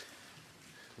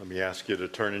Let me ask you to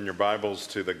turn in your Bibles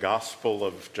to the Gospel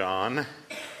of John.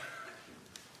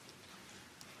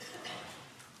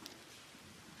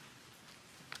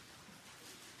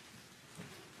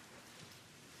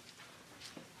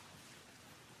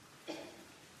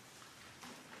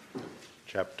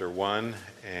 Chapter 1,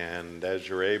 and as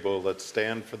you're able, let's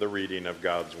stand for the reading of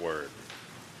God's Word.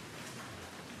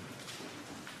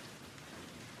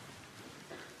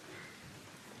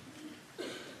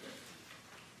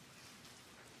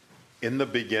 In the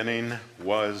beginning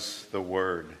was the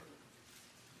Word,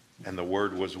 and the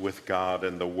Word was with God,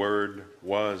 and the Word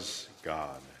was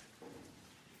God.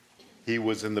 He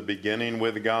was in the beginning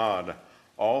with God.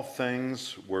 All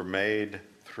things were made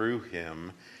through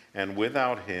him, and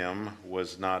without him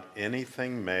was not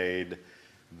anything made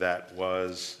that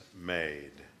was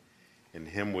made. In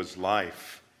him was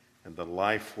life, and the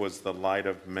life was the light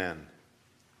of men.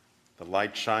 The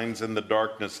light shines in the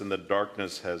darkness, and the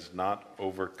darkness has not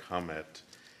overcome it.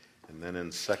 And then in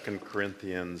 2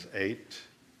 Corinthians 8,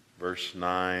 verse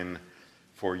 9,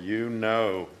 for you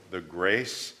know the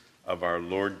grace of our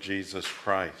Lord Jesus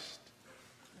Christ,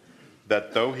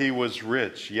 that though he was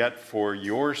rich, yet for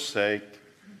your sake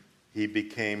he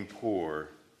became poor,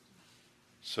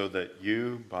 so that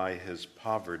you by his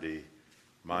poverty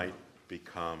might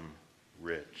become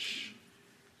rich.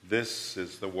 This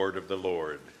is the word of the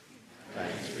Lord.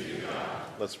 Thanks be to God.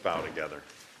 Let's bow together.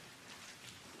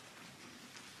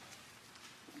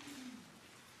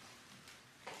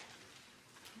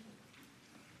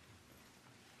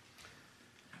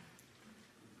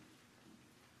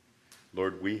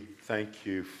 Lord, we thank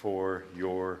you for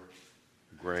your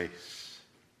grace.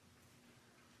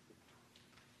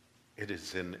 It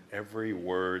is in every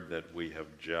word that we have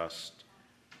just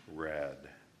read.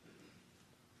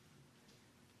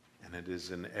 And it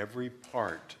is in every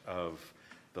part of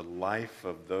the life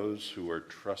of those who are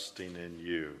trusting in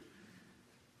you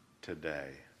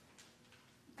today.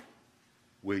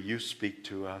 Will you speak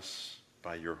to us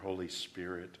by your Holy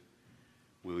Spirit?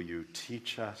 Will you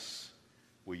teach us?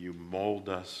 Will you mold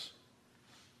us?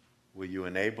 Will you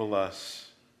enable us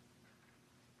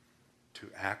to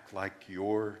act like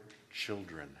your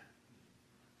children?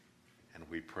 And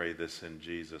we pray this in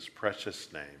Jesus'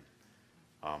 precious name.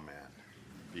 Amen.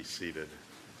 Be seated.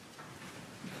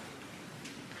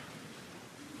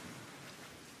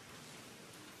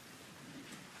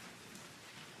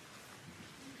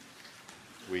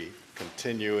 We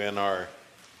continue in our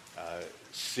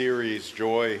series,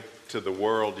 Joy to the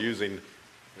World, using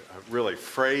really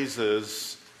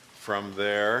phrases from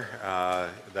there,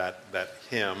 that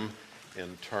hymn,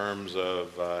 in terms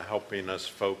of helping us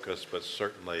focus, but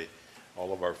certainly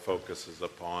all of our focus is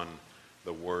upon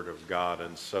the Word of God.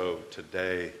 And so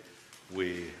today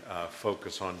we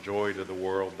focus on joy to the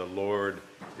world. The Lord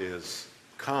is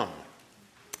come.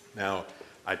 Now,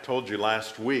 I told you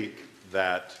last week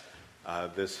that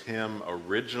this hymn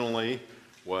originally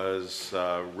was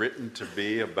written to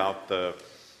be about the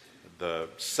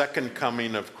second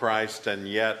coming of Christ, and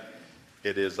yet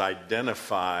it is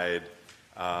identified,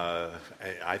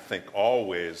 I think,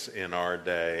 always in our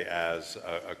day as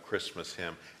a Christmas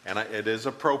hymn. And it is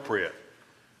appropriate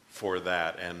for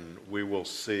that, and we will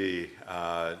see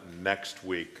next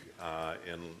week,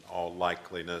 in all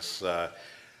likeliness,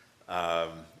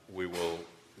 we will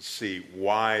see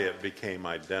why it became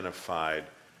identified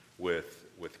with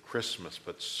Christmas,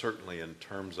 but certainly in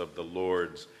terms of the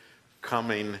Lord's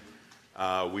coming,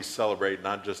 we celebrate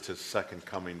not just his second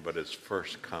coming, but his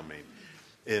first coming.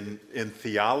 In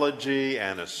theology,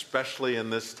 and especially in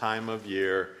this time of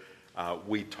year,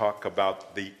 we talk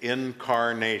about the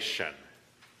incarnation.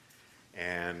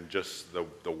 And just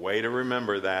the way to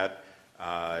remember that,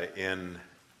 in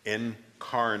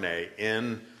incarnate,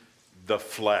 in the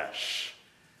flesh,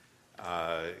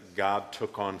 God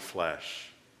took on flesh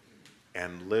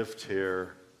and lived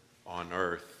here on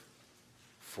earth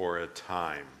for a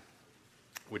time,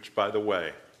 which, by the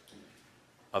way,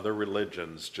 other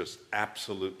religions just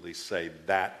absolutely say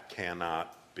that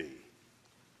cannot be.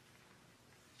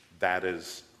 That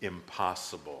is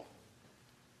impossible.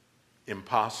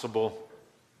 Impossible?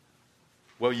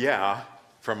 Well, yeah,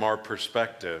 from our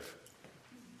perspective,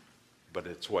 but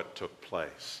it's what took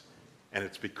place. And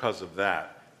it's because of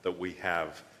that we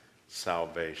have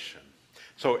salvation.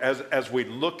 So as we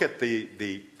look at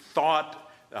the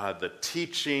thought, the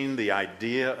teaching, the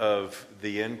idea of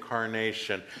the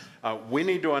incarnation, we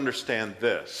need to understand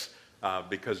this,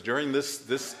 because during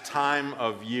this time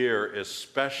of year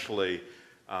especially,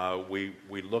 we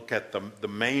look at the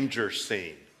manger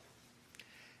scene.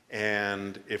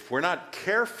 And if we're not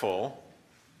careful,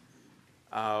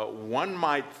 one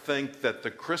might think that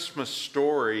the Christmas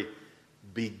story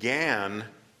began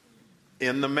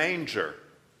in the manger,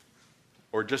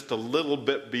 or just a little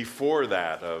bit before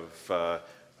that of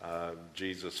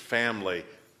Jesus' family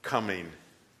coming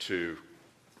to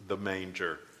the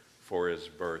manger for his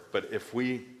birth. But if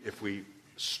we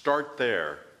start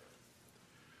there,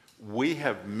 we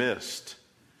have missed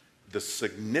the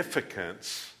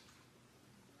significance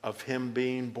of him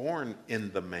being born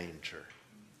in the manger.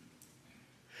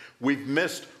 We've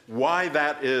missed why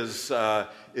that is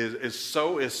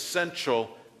so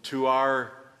essential to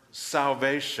our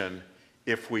salvation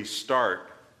if we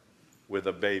start with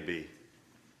a baby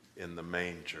in the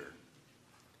manger.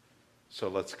 So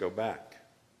let's go back.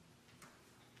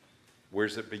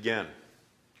 Where's it begin?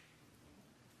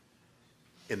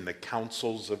 In the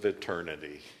councils of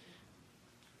eternity.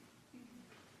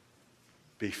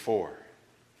 Before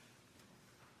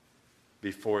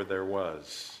there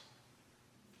was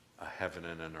a heaven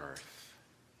and an earth.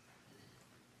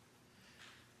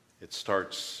 It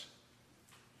starts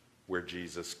where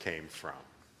Jesus came from.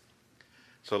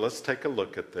 So let's take a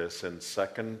look at this in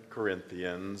 2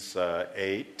 Corinthians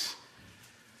 8,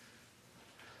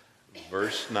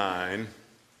 verse 9.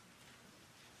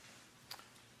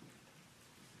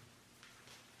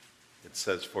 It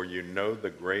says, "For you know the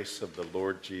grace of the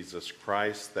Lord Jesus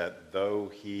Christ, that though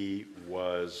he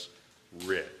was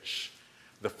rich."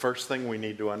 The first thing we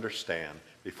need to understand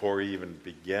before we even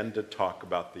begin to talk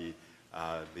about the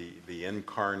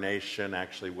incarnation,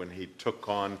 actually when he took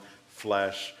on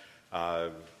flesh,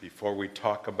 before we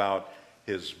talk about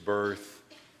his birth,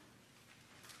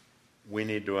 we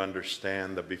need to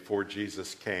understand that before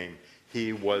Jesus came,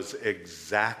 he was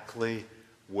exactly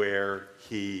where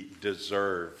he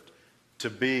deserved to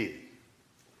be,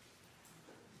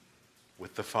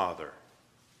 with the Father,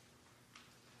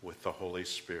 with the Holy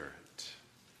Spirit.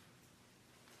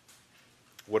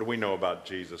 What do we know about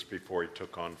Jesus before he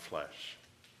took on flesh,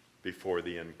 before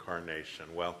the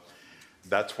incarnation? Well,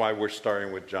 that's why we're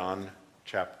starting with John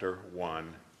chapter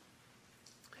 1.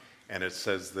 And it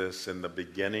says this: "In the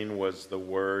beginning was the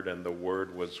Word, and the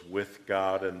Word was with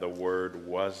God, and the Word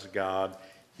was God.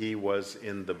 He was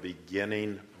in the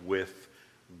beginning with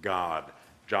God."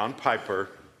 John Piper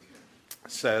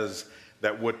says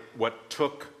that what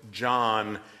took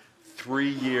John 3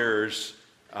 years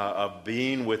of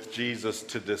being with Jesus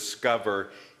to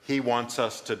discover, he wants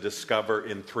us to discover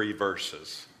in 3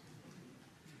 verses.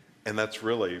 And that's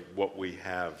really what we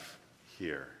have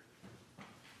here.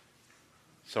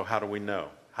 So how do we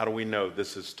know? How do we know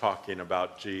this is talking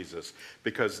about Jesus?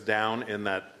 Because down in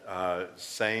that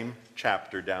same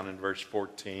chapter, down in verse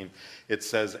 14, it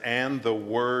says, "And the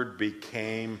Word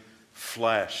became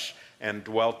flesh and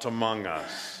dwelt among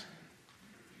us.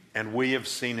 And we have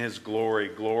seen his glory,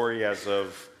 glory as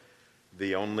of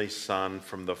the only Son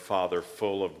from the Father,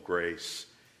 full of grace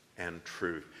and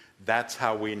truth." That's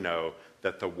how we know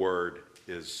that the Word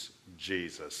is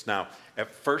Jesus. Now,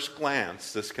 at first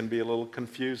glance, this can be a little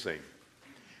confusing.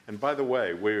 And by the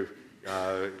way, we're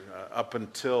up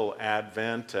until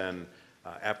Advent and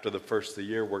after the first of the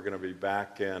year, we're going to be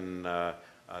back in the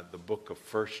book of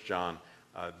 1 John.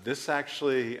 This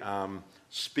actually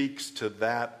speaks to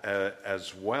that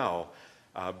as well,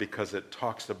 because it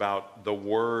talks about the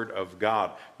Word of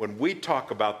God. When we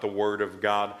talk about the Word of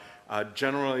God,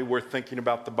 generally we're thinking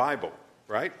about the Bible,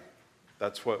 right?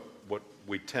 That's what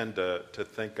we tend to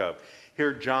think of.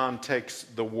 Here John takes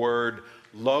the word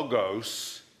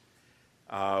logos,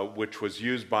 which was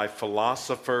used by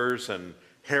philosophers and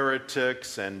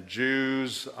heretics and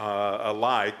Jews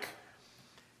alike,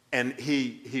 and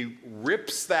he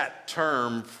rips that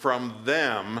term from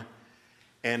them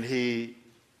and he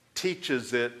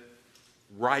teaches it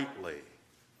rightly.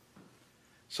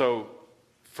 So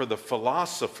for the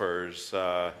philosophers,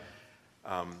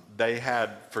 they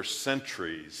had for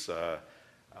centuries,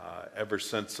 ever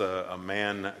since a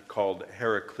man called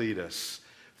Heraclitus,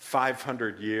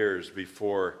 500 years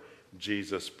before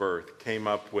Jesus' birth, came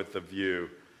up with the view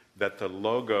that the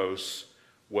Logos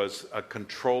was a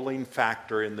controlling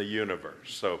factor in the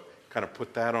universe. So kind of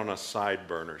put that on a side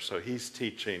burner. So he's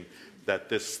teaching that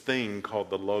this thing called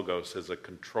the Logos is a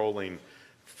controlling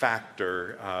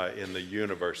factor in the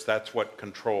universe. That's what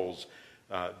controls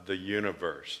the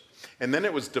universe. And then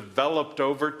it was developed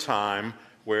over time,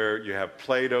 where you have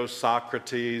Plato,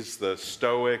 Socrates, the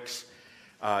Stoics.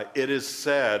 It is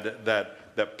said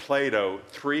that Plato,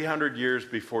 300 years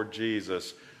before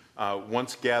Jesus,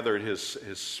 once gathered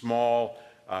his small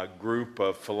group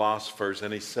of philosophers,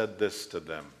 and he said this to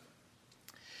them: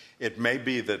 "It may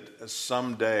be that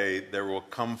someday there will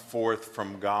come forth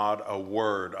from God a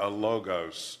word, a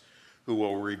logos, who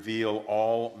will reveal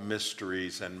all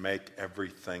mysteries and make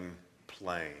everything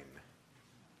plain."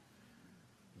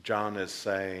 John is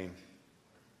saying,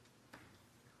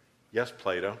 yes,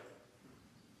 Plato,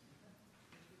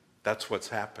 that's what's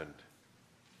happened.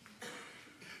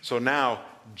 So now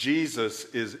Jesus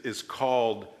is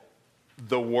called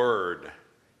the Word,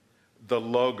 the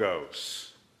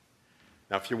Logos.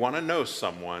 Now, if you want to know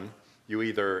someone, you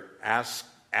either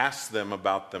ask them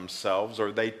about themselves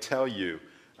or they tell you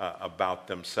about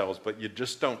themselves, but you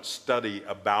just don't study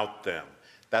about them.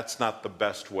 That's not the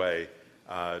best way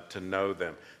to know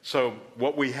them. So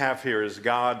what we have here is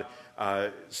God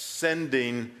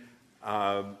sending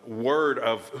word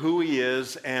of who he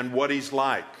is and what he's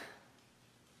like.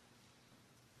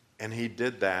 And he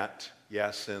did that,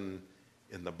 yes, in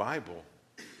the Bible,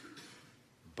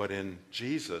 but in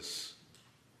Jesus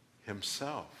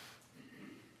himself.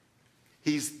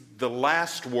 He's the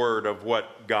last word of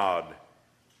what God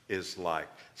is like.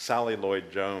 Sally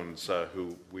Lloyd-Jones,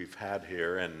 who we've had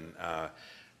here and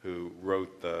who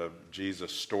wrote the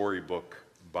Jesus Storybook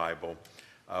Bible,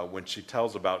 when she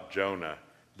tells about Jonah,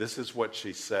 this is what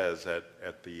she says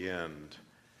at the end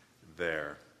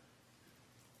there.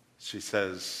 She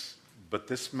says, but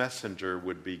this messenger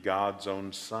would be God's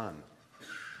own son.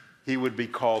 He would be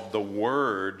called the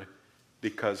Word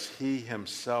because he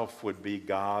himself would be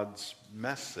God's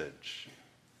message.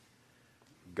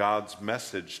 God's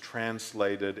message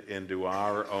translated into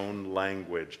our own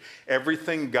language.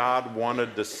 Everything God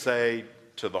wanted to say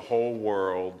to the whole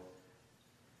world,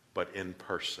 but in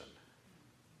person.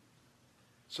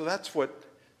 So that's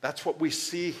what we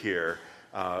see here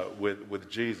with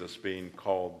Jesus being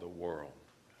called the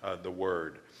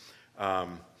Word.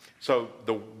 So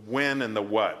the when and the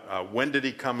what. When did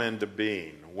he come into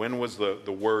being? When was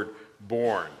the Word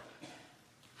born?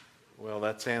 Well,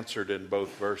 that's answered in both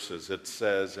verses. It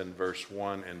says in verse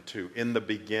 1 and 2, in the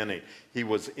beginning. He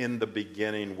was in the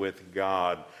beginning with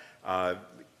God.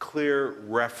 Clear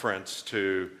reference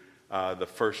to the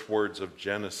first words of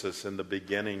Genesis. In the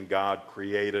beginning, God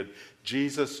created.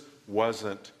 Jesus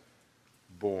wasn't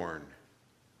born.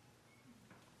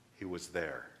 He was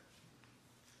there.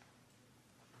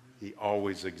 He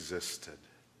always existed.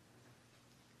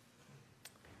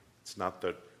 It's not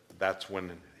that that's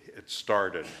when it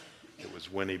started. It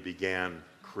was when he began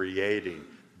creating.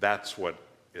 That's what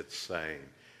it's saying.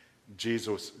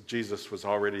 Jesus was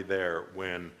already there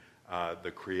when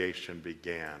the creation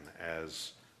began,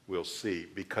 as we'll see,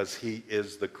 because he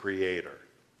is the creator.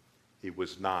 He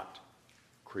was not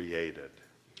created.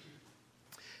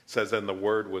 It says, and the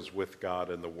Word was with God,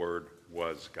 and the Word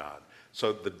was God.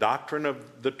 So the doctrine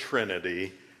of the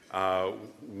Trinity,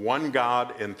 one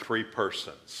God in three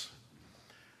persons.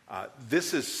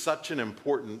 This is such an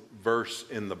important verse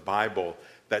in the Bible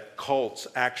that cults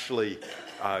actually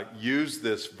use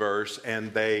this verse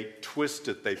and they twist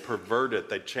it, they pervert it,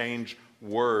 they change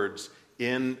words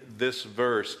in this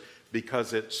verse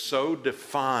because it so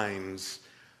defines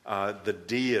the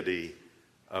deity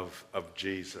of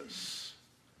Jesus.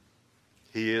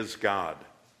 He is God.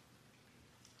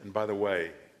 And by the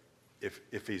way,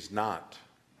 if he's not,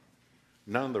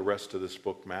 none of the rest of this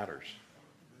book matters.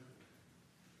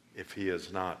 If he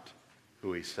is not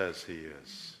who he says he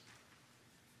is.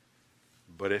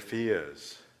 But if he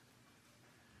is,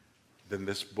 then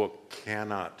this book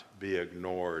cannot be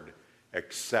ignored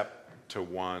except to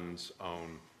one's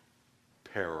own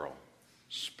peril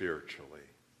spiritually.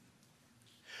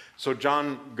 So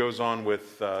John goes on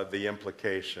with the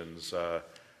implications.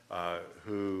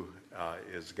 Who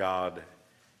is God?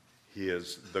 He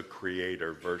is the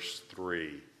creator. Verse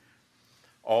 3.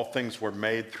 All things were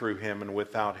made through him, and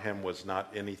without him was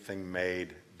not anything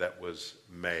made that was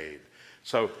made.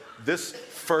 So this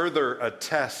further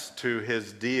attests to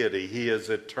his deity. He is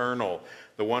eternal.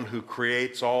 The one who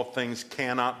creates all things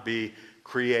cannot be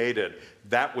created.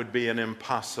 That would be an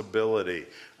impossibility.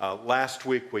 Last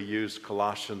week we used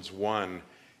Colossians 1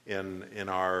 in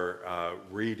our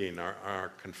reading,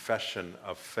 our confession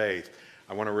of faith.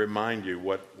 I want to remind you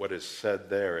what is said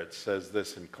there. It says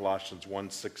this in Colossians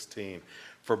 1:16.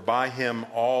 For by him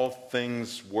all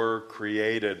things were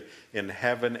created in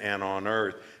heaven and on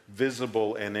earth,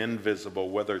 visible and invisible,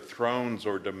 whether thrones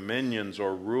or dominions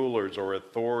or rulers or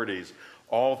authorities.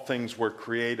 All things were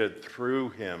created through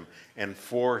him and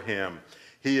for him.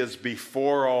 He is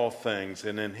before all things,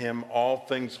 and in him all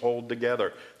things hold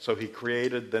together. So he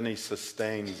created, then he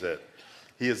sustains it.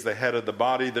 He is the head of the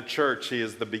body, the church. He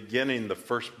is the beginning, the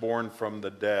firstborn from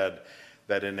the dead,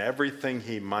 that in everything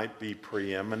he might be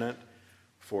preeminent.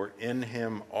 For in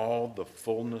him all the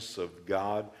fullness of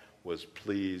God was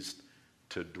pleased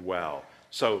to dwell.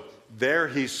 So there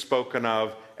he's spoken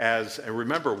of as, and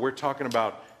remember, we're talking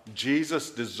about Jesus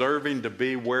deserving to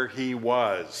be where he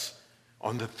was,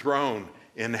 on the throne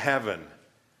in heaven.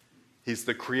 He's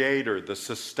the creator, the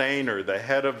sustainer, the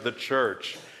head of the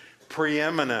church,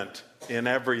 preeminent in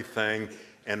everything,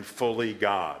 and fully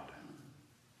God.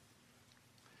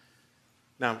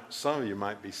 Now, some of you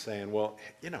might be saying, well,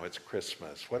 it's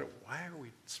Christmas. Why are we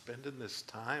spending this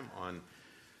time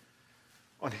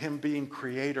on him being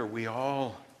creator? We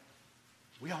all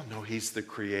know he's the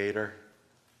creator.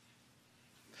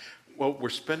 Well, we're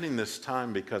spending this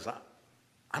time because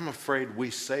I'm afraid we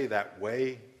say that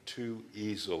way too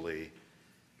easily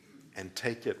and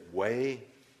take it way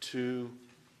too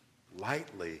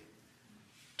lightly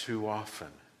too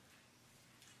often.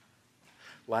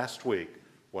 Last week,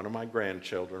 one of my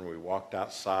grandchildren, we walked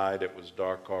outside, it was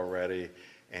dark already,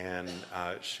 and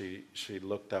she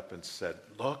looked up and said,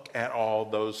 "Look at all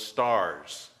those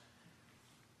stars."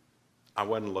 I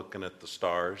wasn't looking at the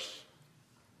stars.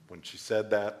 When she said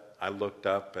that, I looked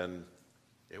up and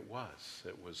it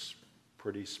was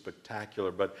pretty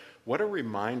spectacular. But what a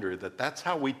reminder that that's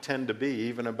how we tend to be,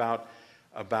 even about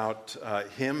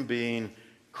him being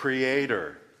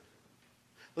creator.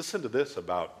 Listen to this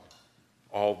about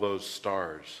all those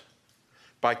stars.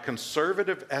 By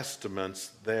conservative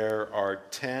estimates, there are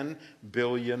 10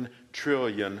 billion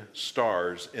trillion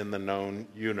stars in the known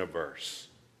universe.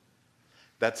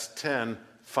 That's 10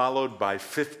 followed by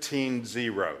 15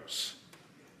 zeros.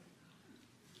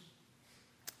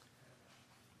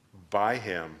 By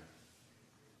him,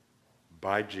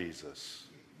 by Jesus,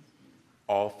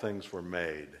 all things were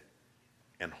made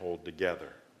and hold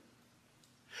together.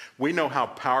 We know how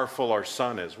powerful our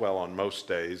sun is. Well, on most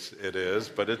days it is,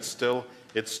 but it's still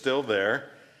there.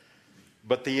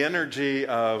 But the energy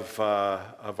of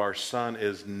our sun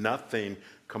is nothing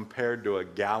compared to a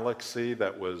galaxy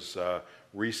that was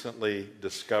recently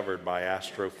discovered by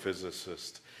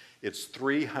astrophysicists. It's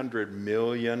 300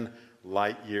 million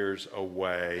light years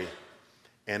away,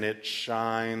 and it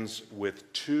shines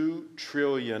with 2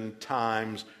 trillion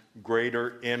times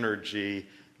greater energy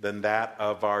than that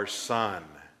of our sun.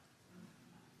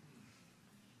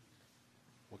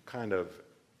 What kind of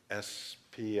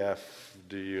SPF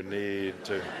do you need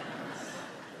to...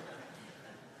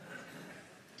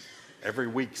 Every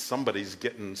week somebody's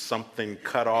getting something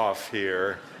cut off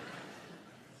here.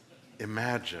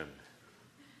 Imagine.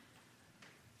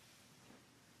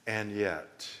 And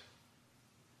yet,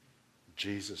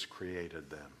 Jesus created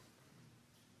them.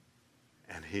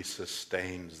 And he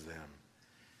sustains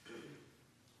them.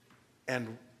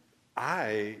 And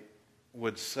I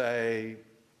would say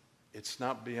it's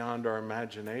not beyond our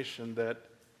imagination that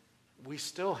we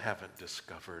still haven't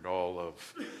discovered all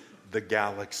of the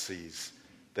galaxies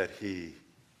that he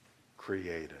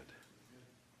created.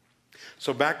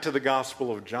 So back to the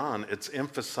Gospel of John, it's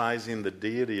emphasizing the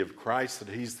deity of Christ, that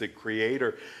he's the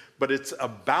creator, but it's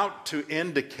about to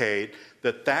indicate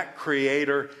that that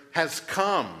creator has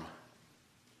come.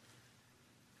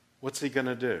 What's he going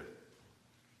to do?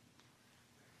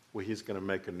 Well, he's going to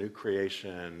make a new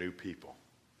creation and a new people.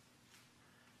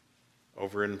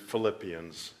 Over in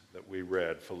Philippians that we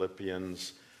read,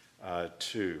 Philippians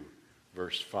 2,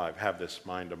 verse 5, have this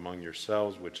mind among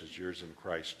yourselves, which is yours in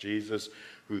Christ Jesus,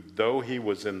 who though he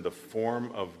was in the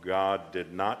form of God,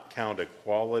 did not count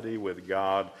equality with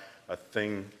God a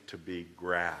thing to be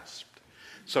grasped.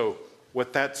 So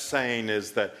what that's saying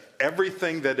is that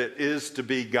everything that it is to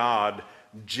be God,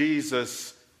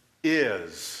 Jesus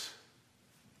is.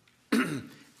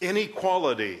 Any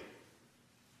quality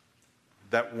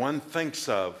that one thinks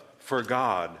of for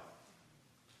God,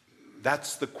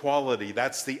 that's the quality,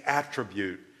 that's the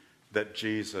attribute that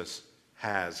Jesus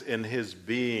has in his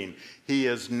being. He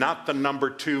is not the number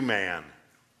 2 man.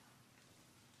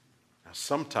 Now,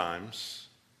 sometimes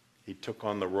he took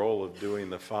on the role of doing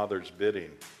the Father's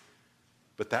bidding,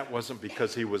 but that wasn't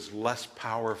because he was less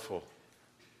powerful.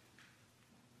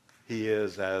 He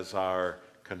is, as our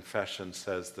confession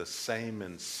says, the same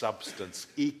in substance,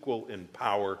 equal in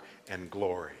power and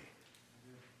glory.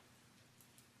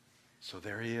 So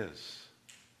there he is.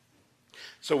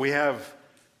 So we have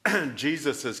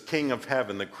Jesus as King of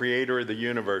heaven, the creator of the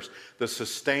universe, the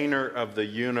sustainer of the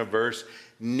universe,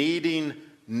 needing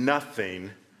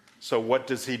nothing. So what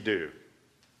does he do?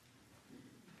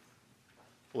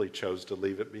 Well, he chose to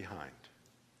leave it behind.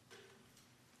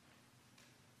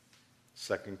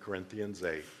 2 Corinthians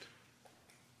 8,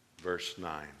 verse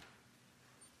 9.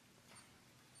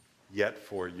 Yet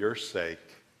for your sake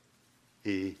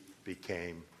he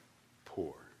became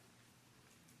poor.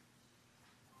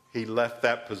 He left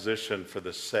that position for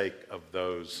the sake of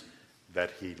those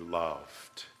that he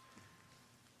loved.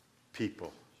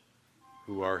 People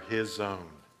who are his own,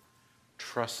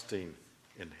 trusting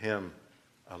in him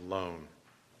alone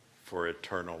for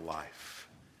eternal life.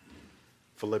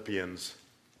 Philippians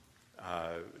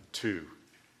 2,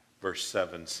 verse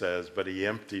 7 says, "But he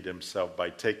emptied himself by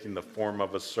taking the form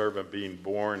of a servant, being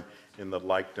born in the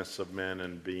likeness of men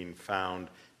and being found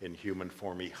in human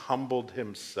form. He humbled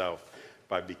himself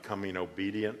by becoming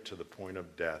obedient to the point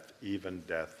of death, even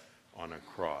death on a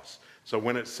cross." So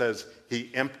when it says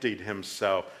he emptied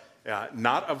himself,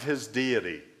 not of his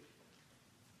deity,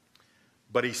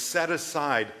 but he set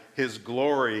aside his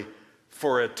glory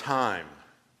for a time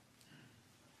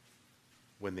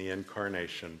when the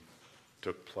incarnation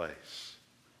took place.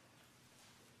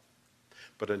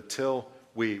 But until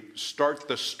we start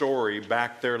the story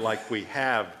back there like we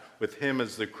have, with him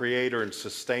as the creator and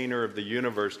sustainer of the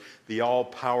universe, the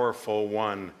all-powerful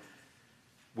one,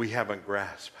 we haven't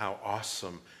grasped how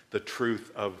awesome the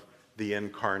truth of the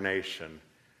incarnation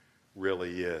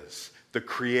really is. The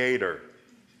creator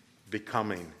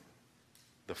becoming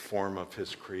the form of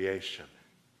his creation.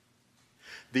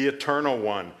 The eternal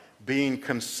one being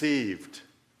conceived,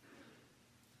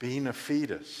 being a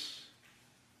fetus,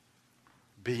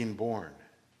 being born.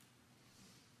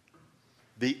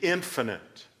 The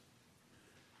infinite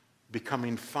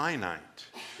becoming finite.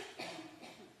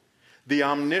 The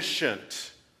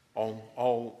omniscient,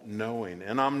 all-knowing,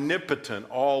 and omnipotent,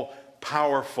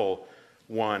 all-powerful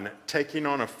one taking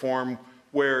on a form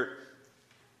where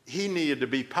he needed to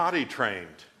be potty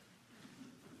trained.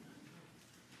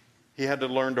 He had to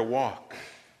learn to walk,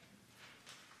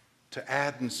 to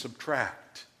add and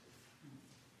subtract,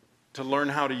 to learn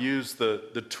how to use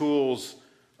the tools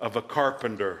of a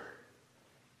carpenter.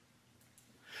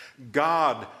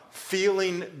 God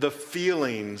feeling the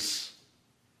feelings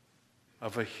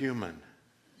of a human,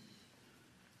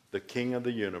 the King of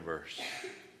the universe,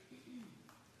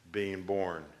 being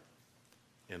born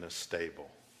in a stable.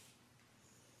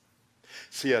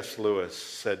 C.S. Lewis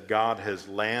said, "God has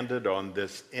landed on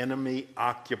this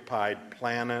enemy-occupied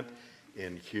planet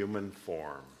in human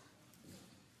form."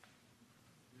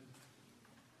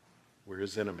 We're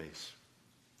his enemies.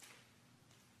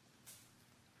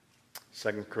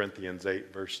 2 Corinthians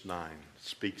 8, verse 9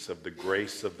 speaks of the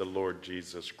grace of the Lord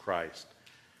Jesus Christ.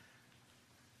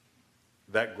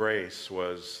 That grace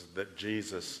was that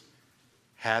Jesus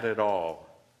had it all,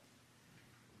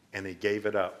 and he gave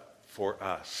it up for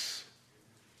us,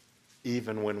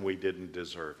 even when we didn't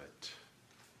deserve it.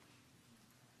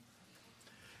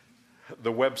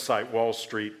 The website Wall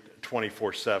Street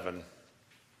 24/7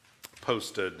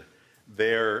 posted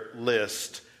their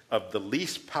list of the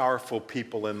least powerful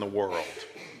people in the world.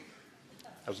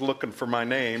 I was looking for my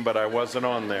name, but I wasn't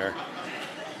on there.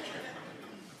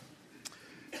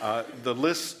 The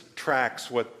list tracks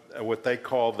what they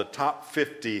call the top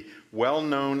 50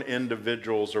 well-known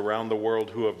individuals around the world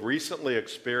who have recently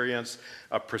experienced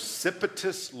a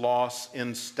precipitous loss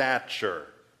in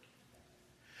stature.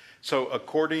 So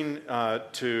according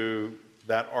to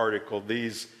that article,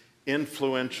 these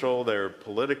influential, they're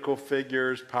political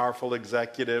figures, powerful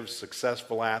executives,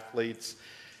 successful athletes,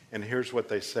 and here's what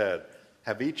they said,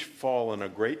 have each fallen a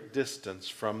great distance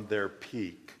from their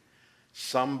peak,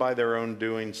 some by their own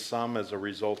doing, some as a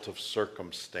result of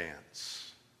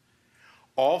circumstance.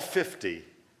 All 50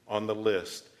 on the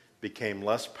list became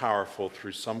less powerful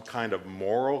through some kind of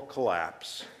moral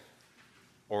collapse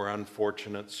or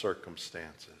unfortunate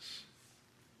circumstances.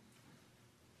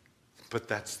 But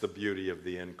that's the beauty of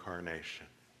the incarnation.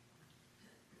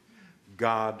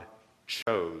 God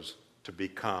chose to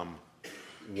become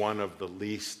one of the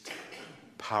least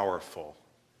powerful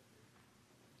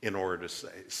in order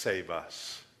to save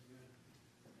us.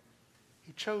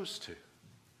 He chose to.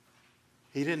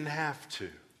 He didn't have to.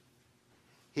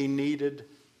 He needed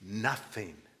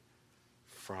nothing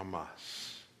from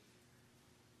us.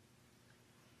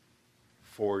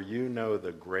 For you know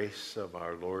the grace of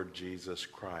our Lord Jesus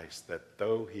Christ, that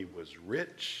though he was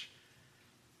rich,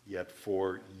 yet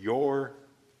for your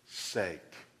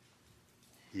sake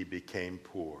he became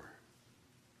poor.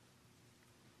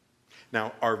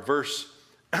 Now, our verse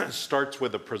starts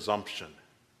with a presumption.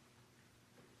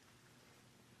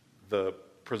 The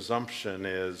presumption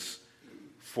is,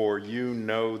 for you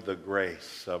know the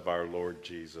grace of our Lord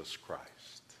Jesus Christ.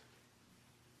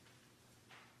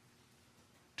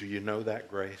 Do you know that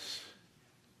grace?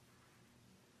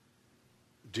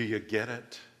 Do you get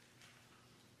it?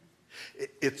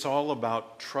 It's all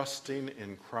about trusting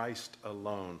in Christ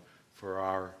alone for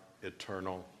our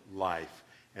eternal life.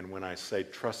 And when I say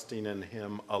trusting in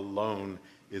him alone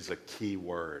is a key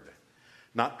word.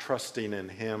 Not trusting in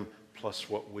him plus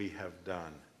what we have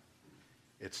done.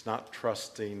 It's not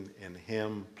trusting in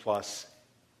him plus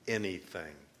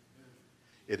anything.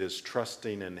 It is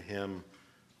trusting in him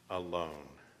alone.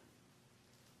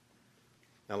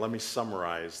 Now let me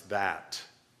summarize that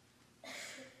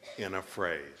in a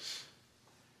phrase,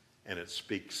 and it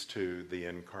speaks to the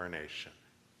incarnation.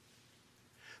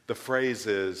 The phrase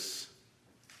is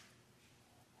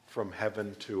from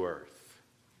heaven to earth.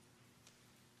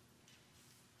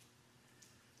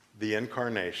 The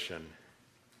incarnation.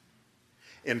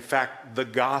 In fact, the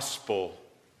gospel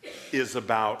is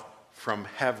about from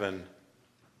heaven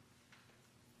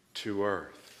to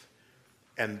earth.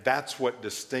 And that's what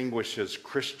distinguishes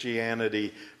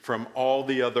Christianity from all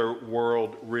the other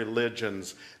world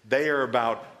religions. They are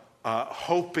about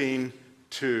hoping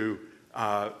to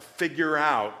figure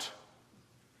out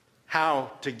how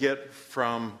to get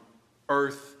from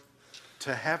earth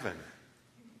to heaven.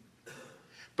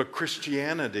 But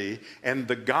Christianity and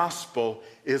the gospel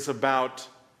is about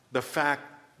the fact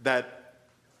that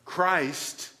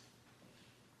Christ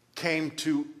came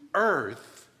to earth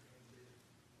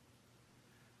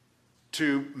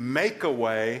to make a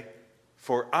way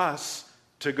for us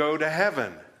to go to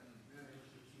heaven.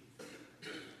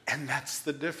 And that's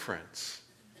the difference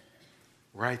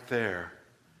right there.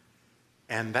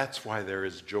 And that's why there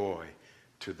is joy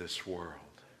to this world.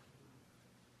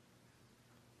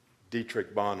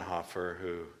 Dietrich Bonhoeffer,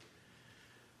 who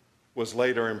was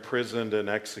later imprisoned and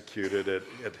executed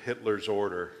at Hitler's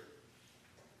order,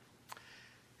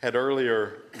 had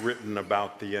earlier written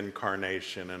about the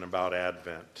incarnation and about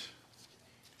Advent.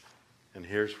 And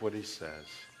here's what he says.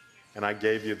 And I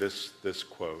gave you this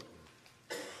quote.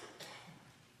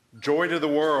 Joy to the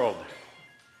world.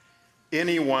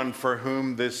 Anyone for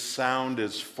whom this sound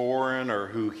is foreign or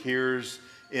who hears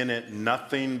in it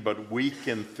nothing but weak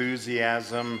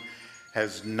enthusiasm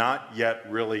has not yet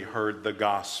really heard the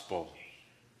gospel.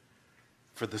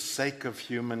 For the sake of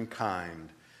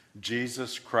humankind,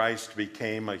 Jesus Christ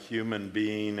became a human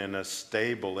being in a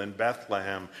stable in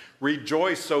Bethlehem.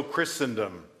 Rejoice, O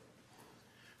Christendom!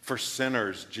 For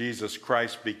sinners, Jesus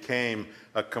Christ became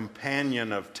a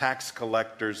companion of tax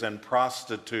collectors and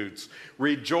prostitutes.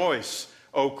 Rejoice,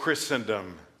 O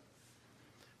Christendom!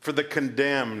 For the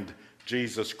condemned,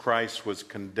 Jesus Christ was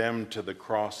condemned to the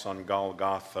cross on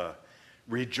Golgotha.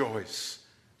 Rejoice,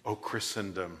 O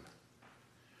Christendom!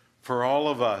 For all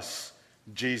of us,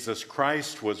 Jesus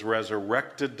Christ was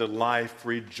resurrected to life.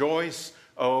 Rejoice,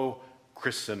 O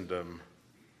Christendom!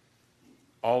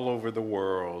 All over the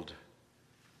world,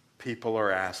 people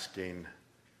are asking,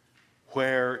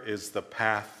 where is the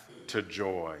path to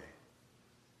joy?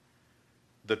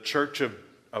 The Church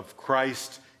of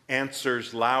Christ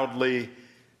answers loudly,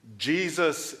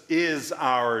 Jesus is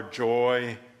our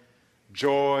joy,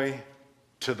 joy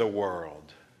to the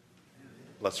world.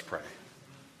 Let's pray.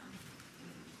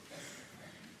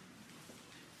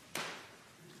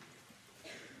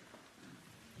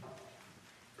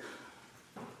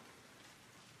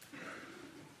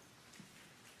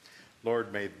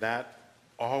 Lord, may that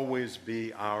always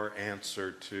be our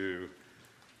answer to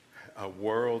a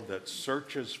world that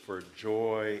searches for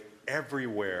joy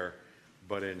everywhere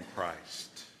but in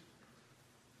Christ.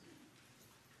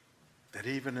 That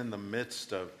even in the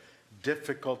midst of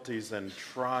difficulties and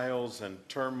trials and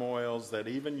turmoils that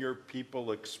even your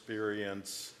people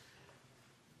experience,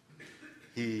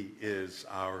 He is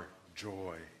our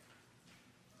joy.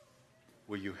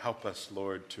 Will you help us,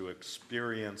 Lord, to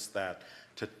experience that,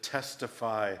 to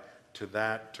testify to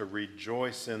that, to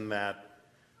rejoice in that,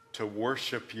 to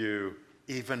worship you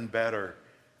even better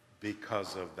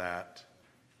because of that.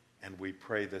 And we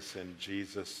pray this in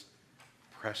Jesus'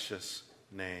 precious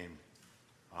name.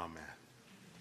 Amen.